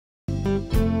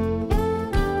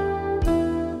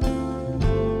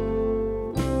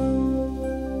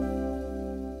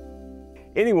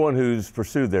Anyone who's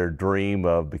pursued their dream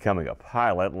of becoming a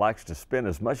pilot likes to spend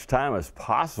as much time as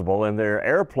possible in their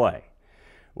airplane.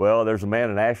 Well, there's a man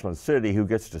in Ashland City who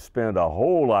gets to spend a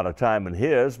whole lot of time in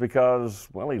his because,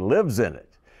 well, he lives in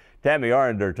it. Tammy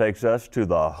Arnder takes us to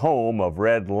the home of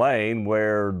Red Lane,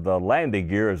 where the landing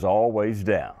gear is always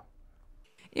down.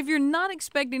 If you're not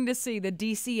expecting to see the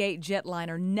DC8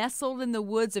 jetliner nestled in the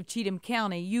woods of Cheatham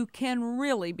County, you can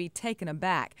really be taken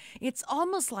aback. It's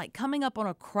almost like coming up on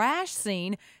a crash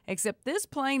scene, except this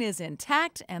plane is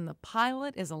intact and the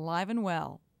pilot is alive and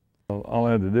well. All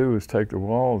I had to do was take the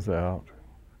walls out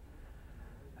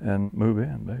and move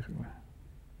in, basically.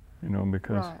 You know,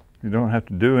 because you don't have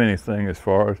to do anything as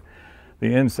far as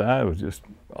the inside was just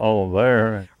all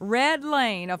there. Red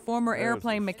Lane, a former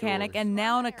airplane mechanic and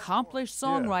now an accomplished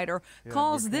songwriter,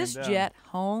 calls this jet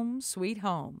home sweet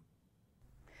home.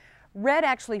 Red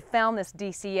actually found this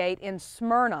DC-8 in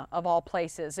Smyrna, of all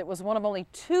places. It was one of only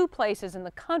 2 places in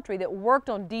the country that worked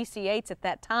on DC-8s at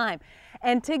that time.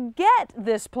 And to get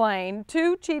this plane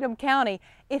to Cheatham County,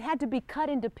 it had to be cut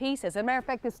into pieces. As a matter of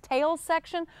fact, this tail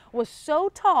section was so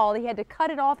tall, he had to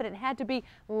cut it off and it had to be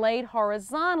laid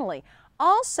horizontally.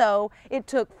 Also, it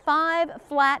took 5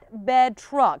 flatbed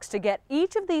trucks to get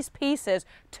each of these pieces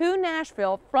to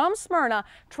Nashville from Smyrna,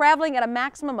 traveling at a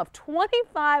maximum of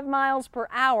 25 miles per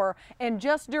hour. And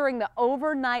just during the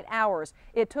overnight hours,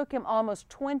 it took him almost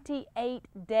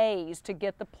 28 days to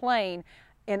get the plane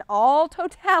in all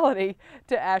totality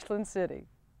to Ashland City.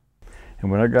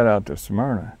 And when I got out to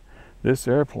Smyrna, this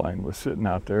airplane was sitting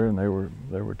out there and they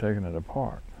were taking it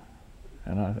apart.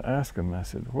 And I asked them, I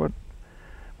said, what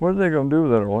are they going to do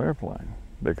with that old airplane?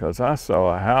 Because I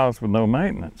saw a house with no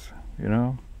maintenance, you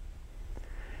know.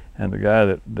 And the guy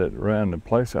that ran the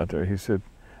place out there, he said,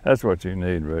 that's what you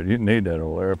need, Red. You need that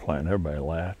old airplane. Everybody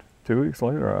laughed. 2 weeks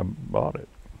later, I bought it.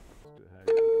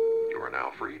 You are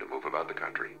now free to move about the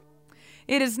country.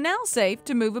 It is now safe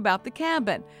to move about the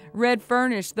cabin. Red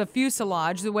furnished the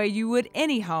fuselage the way you would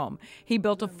any home. He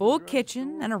built a full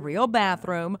kitchen and a real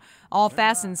bathroom. All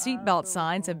fastened seatbelt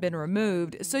signs have been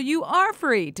removed, so you are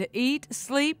free to eat,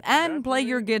 sleep, and play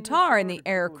your guitar in the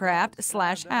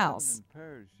aircraft/house.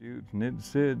 And it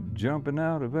said, jumping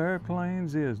out of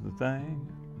airplanes is the thing.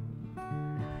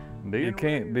 You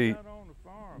can't beat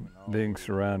being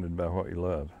surrounded by what you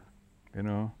love, you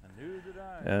know.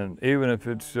 And even if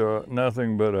it's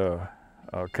nothing but a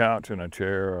couch and a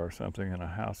chair or something in a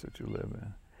house that you live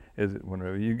in,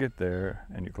 whenever you get there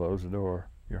and you close the door,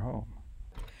 you're home.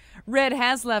 Red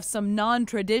has left some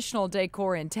non-traditional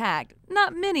decor intact.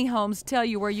 Not many homes tell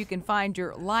you where you can find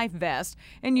your life vest,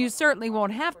 and you certainly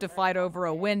won't have to fight over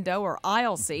a window or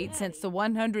aisle seat since the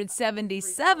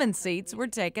 177 seats were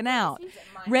taken out.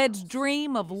 Red's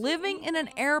dream of living in an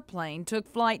airplane took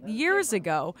flight years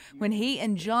ago when he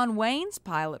and John Wayne's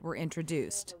pilot were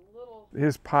introduced.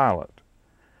 His pilot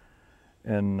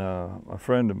and a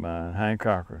friend of mine, Hank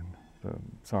Cochran, the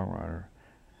songwriter,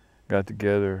 got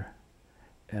together.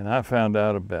 And I found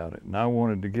out about it, and I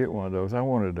wanted to get one of those. I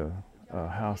wanted a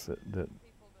house that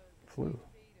flew.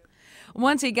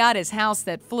 Once he got his house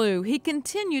that flew, he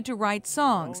continued to write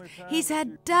songs. He's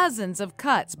had dozens of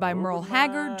cuts by Merle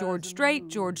Haggard, George Strait,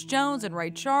 George Jones, and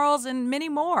Ray Charles, and many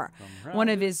more. One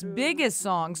of his biggest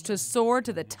songs to soar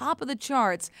to the top of the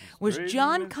charts was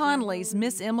John Conley's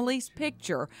Miss Emily's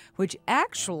Picture, which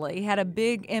actually had a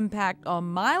big impact on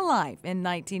my life in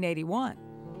 1981.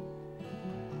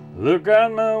 Look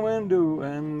out my window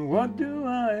and what do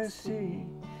I see?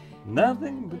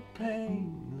 Nothing but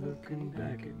pain looking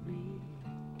back at me.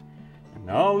 And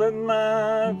all that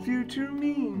my future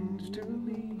means to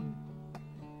me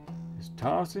is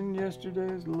tossing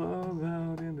yesterday's love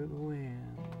out into the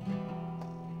wind.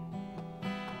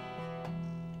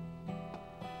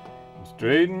 And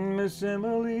straighten Miss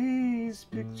Emily's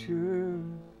picture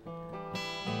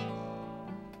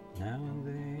now and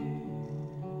then.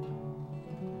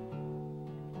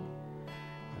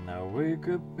 I wake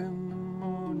up in the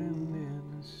morning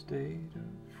in a state of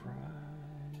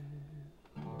fright.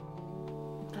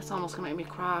 That's almost gonna make me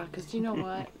cry, because you know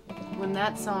what? When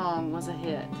that song was a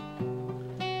hit,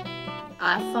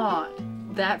 I thought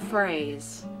that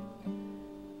phrase,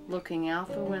 looking out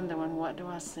the window and what do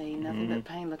I see? Nothing but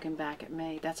pain looking back at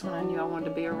me. That's when I knew I wanted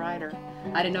to be a writer.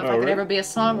 I didn't know if I could ever be a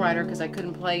songwriter because I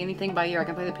couldn't play anything by ear. I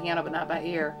can play the piano but not by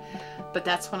ear. But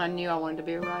that's when I knew I wanted to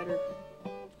be a writer.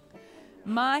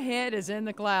 My head is in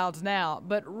the clouds now,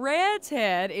 but Red's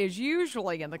head is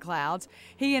usually in the clouds.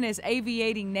 He and his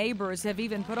aviating neighbors have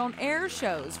even put on air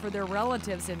shows for their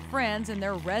relatives and friends in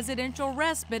their residential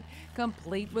respite,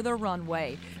 complete with a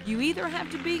runway. You either have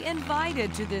to be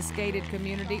invited to this gated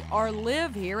community or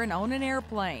live here and own an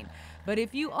airplane. But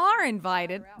if you are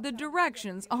invited, the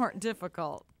directions aren't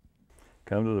difficult.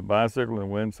 Come to the bicycle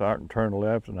and windsock and turn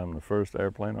left, and I'm the first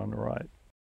airplane on the right.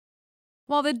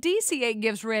 While the DC-8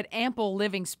 gives Red ample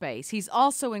living space, he's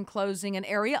also enclosing an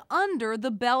area under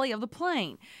the belly of the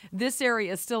plane. This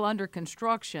area is still under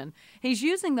construction. He's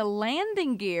using the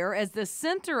landing gear as the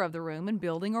center of the room and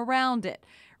building around it.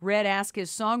 Red asked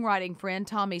his songwriting friend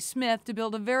Tommy Smith to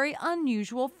build a very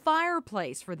unusual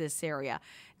fireplace for this area.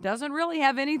 It doesn't really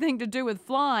have anything to do with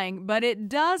flying, but it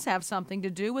does have something to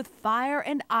do with fire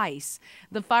and ice.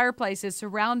 The fireplace is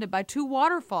surrounded by 2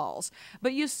 waterfalls,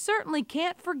 but you certainly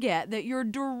can't forget that you're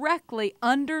directly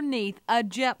underneath a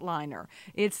jetliner.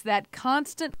 It's that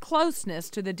constant closeness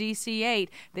to the DC-8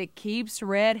 that keeps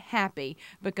Red happy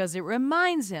because it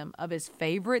reminds him of his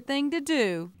favorite thing to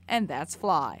do, and that's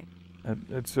fly.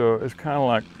 It's kind of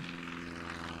like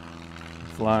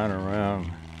flying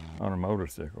around on a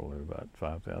motorcycle at about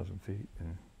 5,000 feet.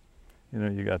 And, you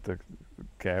know, you got the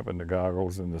cap and the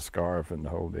goggles and the scarf and the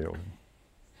whole deal.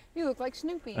 You look like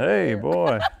Snoopy. Hey,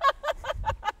 boy.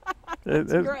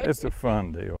 It's a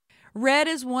fun deal. Red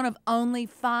is one of only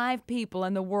 5 people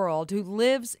in the world who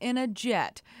lives in a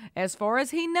jet. As far as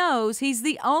he knows, he's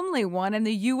the only one in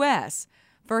the U.S.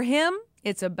 For him,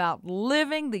 it's about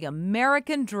living the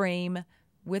American dream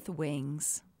with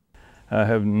wings. I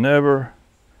have never,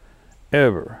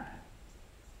 ever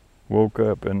woke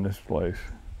up in this place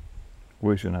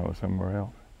wishing I was somewhere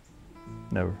else.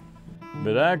 Never.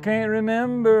 But I can't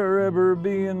remember ever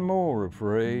being more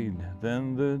afraid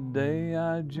than the day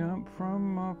I jumped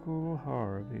from Uncle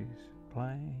Harvey's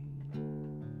plane.